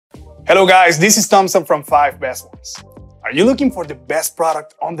Hello guys, this is Thompson from 5 Best Ones. Are you looking for the best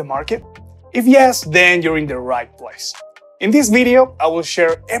product on the market? If yes, then you're in the right place. In this video, I will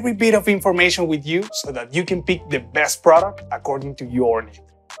share every bit of information with you so that you can pick the best product according to your need.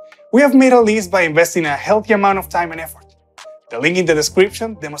 We have made a list by investing a healthy amount of time and effort. The link in the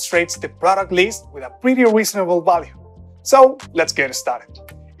description demonstrates the product list with a pretty reasonable value. So let's get started.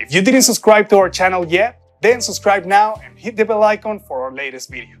 If you didn't subscribe to our channel yet, then subscribe now and hit the bell icon for our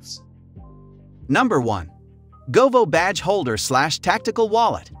latest videos. Number 1. GOVO Badge Holder/Tactical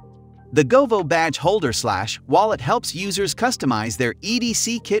Wallet. The GOVO Badge Holder/Wallet helps users customize their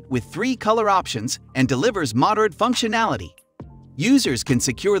EDC kit with 3 color options and delivers moderate functionality. Users can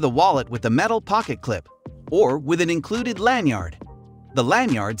secure the wallet with a metal pocket clip or with an included lanyard. The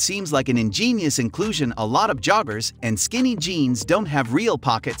lanyard seems like an ingenious inclusion. A lot of joggers and skinny jeans don't have real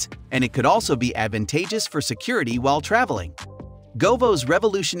pockets, and it could also be advantageous for security while traveling. GOVO's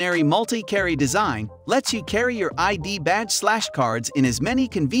revolutionary multi-carry design lets you carry your ID badge/cards in as many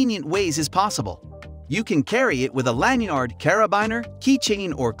convenient ways as possible. You can carry it with a lanyard, carabiner,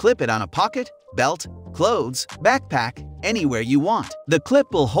 keychain, or clip it on a pocket, belt, clothes, backpack, anywhere you want. The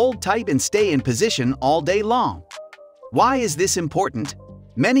clip will hold tight and stay in position all day long. Why is this important?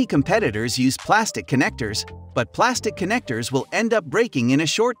 Many competitors use plastic connectors, but plastic connectors will end up breaking in a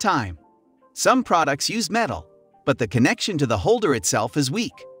short time. Some products use metal, but the connection to the holder itself is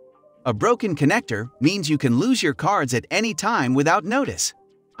weak. A broken connector means you can lose your cards at any time without notice.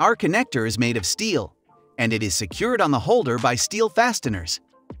 Our connector is made of steel, and it is secured on the holder by steel fasteners.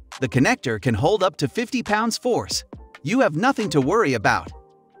 The connector can hold up to 50 pounds force. You have nothing to worry about.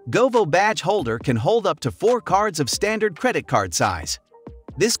 GOVO Badge Holder can hold up to 4 cards of standard credit card size.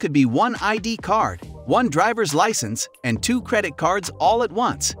 This could be 1 ID card, 1 driver's license, and 2 credit cards all at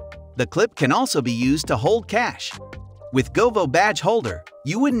once. The clip can also be used to hold cash. With GOVO Badge Holder,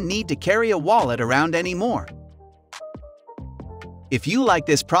 you wouldn't need to carry a wallet around anymore. If you like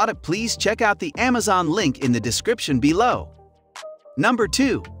this product, please check out the Amazon link in the description below. Number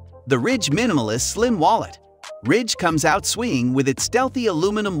 2. The Ridge Minimalist Slim Wallet. Ridge comes out swinging with its stealthy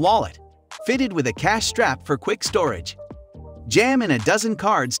aluminum wallet, fitted with a cash strap for quick storage. Jam in a dozen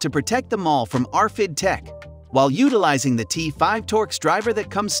cards to protect them all from RFID tech, while utilizing the T5 Torx driver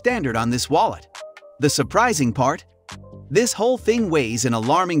that comes standard on this wallet. The surprising part? This whole thing weighs an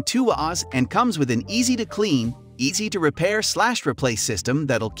alarming 2 oz and comes with an easy-to-clean, easy-to-repair/replace system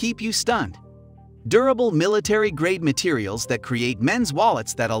that'll keep you stunned. Durable military-grade materials that create men's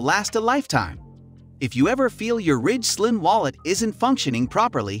wallets that'll last a lifetime. If you ever feel your Ridge Slim wallet isn't functioning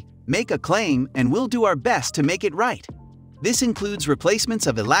properly, make a claim and we'll do our best to make it right. This includes replacements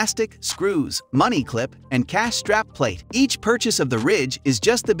of elastic, screws, money clip, and cash strap plate. Each purchase of the Ridge is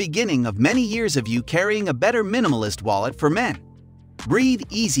just the beginning of many years of you carrying a better minimalist wallet for men. Breathe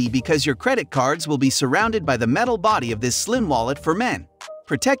easy because your credit cards will be surrounded by the metal body of this slim wallet for men,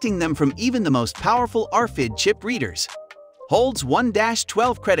 protecting them from even the most powerful RFID chip readers. Holds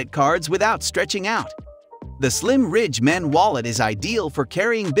 1-12 credit cards without stretching out. The Slim Ridge Men wallet is ideal for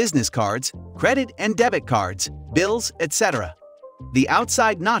carrying business cards, credit and debit cards, bills, etc. The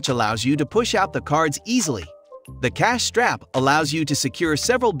outside notch allows you to push out the cards easily. The cash strap allows you to secure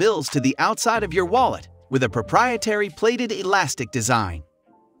several bills to the outside of your wallet with a proprietary plated elastic design.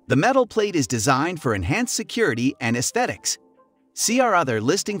 The metal plate is designed for enhanced security and aesthetics. See our other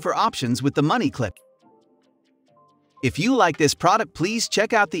listing for options with the money clip. If you like this product, please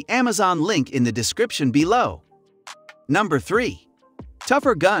check out the Amazon link in the description below. Number 3.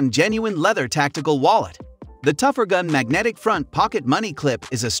 Toughergun Genuine Leather Tactical Wallet. The Toughergun Magnetic Front Pocket Money Clip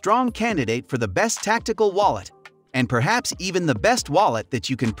is a strong candidate for the best tactical wallet, and perhaps even the best wallet that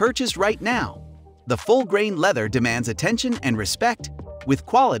you can purchase right now. The full-grain leather demands attention and respect, with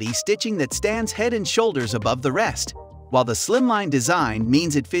quality stitching that stands head and shoulders above the rest, while the slimline design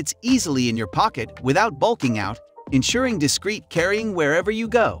means it fits easily in your pocket without bulking out, ensuring discreet carrying wherever you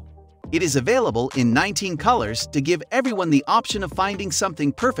go. It is available in 19 colors to give everyone the option of finding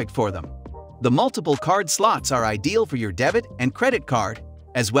something perfect for them. The multiple card slots are ideal for your debit and credit card,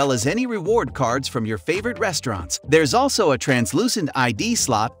 as well as any reward cards from your favorite restaurants. There's also a translucent ID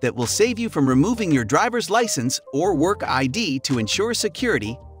slot that will save you from removing your driver's license or work ID to ensure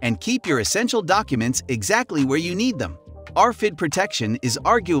security and keep your essential documents exactly where you need them. RFID protection is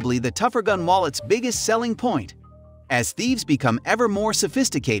arguably the Toughergun wallet's biggest selling point. As thieves become ever more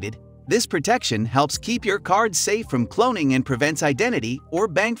sophisticated, this protection helps keep your cards safe from cloning and prevents identity or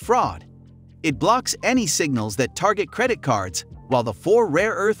bank fraud. It blocks any signals that target credit cards, while the 4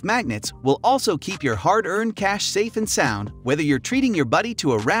 rare earth magnets will also keep your hard-earned cash safe and sound, whether you're treating your buddy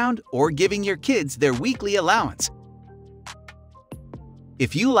to a round or giving your kids their weekly allowance.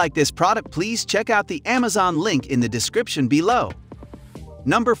 If you like this product, please check out the Amazon link in the description below.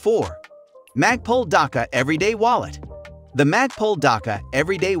 Number 4. Magpul Dhaka Everyday Wallet. The Magpul Dhaka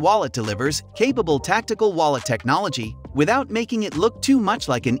Everyday Wallet delivers capable tactical wallet technology without making it look too much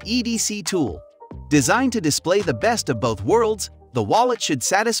like an EDC tool. Designed to display the best of both worlds, the wallet should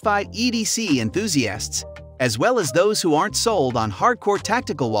satisfy EDC enthusiasts, as well as those who aren't sold on hardcore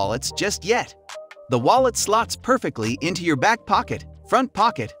tactical wallets just yet. The wallet slots perfectly into your back pocket, front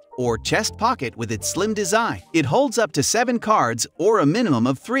pocket, or chest pocket with its slim design. It holds up to 7 cards or a minimum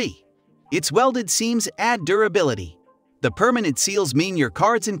of 3. Its welded seams add durability. The permanent seals mean your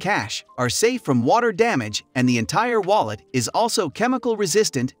cards and cash are safe from water damage, and the entire wallet is also chemical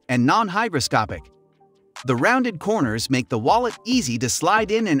resistant and non-hygroscopic. The rounded corners make the wallet easy to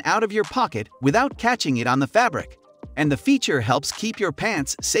slide in and out of your pocket without catching it on the fabric, and the feature helps keep your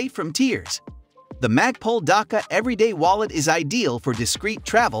pants safe from tears. The Magpul Dhaka Everyday Wallet is ideal for discreet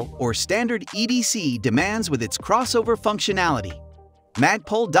travel or standard EDC demands with its crossover functionality.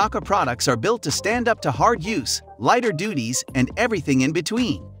 Magpul Dhaka products are built to stand up to hard use, lighter duties, and everything in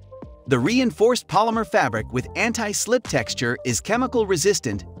between. The reinforced polymer fabric with anti-slip texture is chemical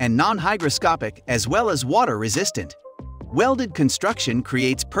resistant and non-hygroscopic as well as water resistant. Welded construction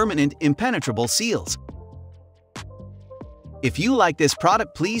creates permanent, impenetrable seals. If you like this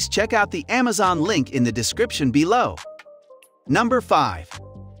product, please check out the Amazon link in the description below. Number 5.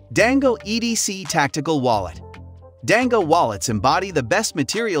 Dango EDC Tactical Wallet. Dango wallets embody the best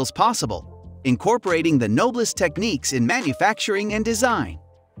materials possible, incorporating the noblest techniques in manufacturing and design.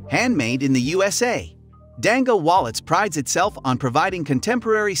 Handmade in the USA, Dango Wallets prides itself on providing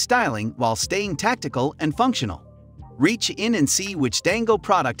contemporary styling while staying tactical and functional. Reach in and see which Dango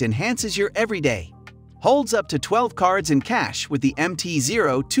product enhances your everyday. Holds up to 12 cards in cash with the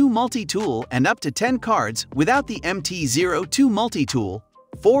MT-02 multi-tool and up to 10 cards without the MT-02 multi-tool.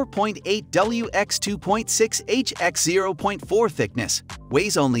 4.8 W x 2.6 H x 0.4 thickness,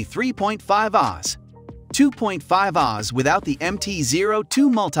 weighs only 3.5 Oz. 2.5 Oz without the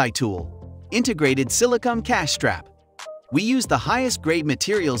MT-02 multi-tool. Integrated silicone cash strap. We use the highest grade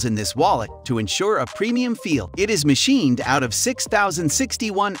materials in this wallet to ensure a premium feel. It is machined out of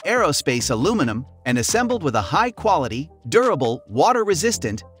 6061 aerospace aluminum and assembled with a high-quality, durable,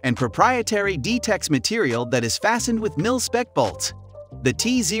 water-resistant, and proprietary D-Tex material that is fastened with mil-spec bolts. The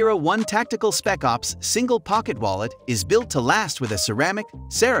T01 Tactical Spec Ops single pocket wallet is built to last with a ceramic,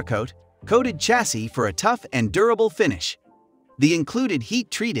 Cerakote, coated chassis for a tough and durable finish. The included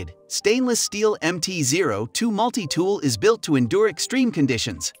heat-treated, stainless steel MT-02 multi-tool is built to endure extreme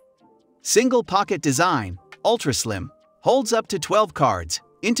conditions. Single pocket design, ultra-slim, holds up to 12 cards,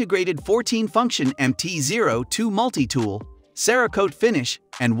 integrated 14-function MT-02 multi-tool, Cerakote finish,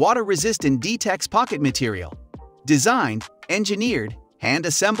 and water-resistant D-Tex pocket material. Designed, engineered,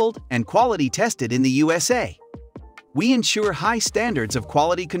 hand-assembled, and quality-tested in the USA. We ensure high standards of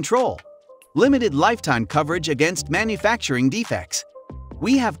quality control. Limited lifetime coverage against manufacturing defects.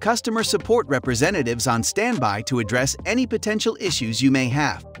 We have customer support representatives on standby to address any potential issues you may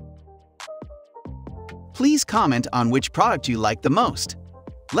have. Please comment on which product you like the most.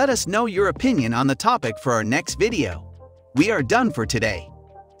 Let us know your opinion on the topic for our next video. We are done for today.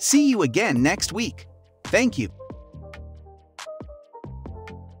 See you again next week. Thank you.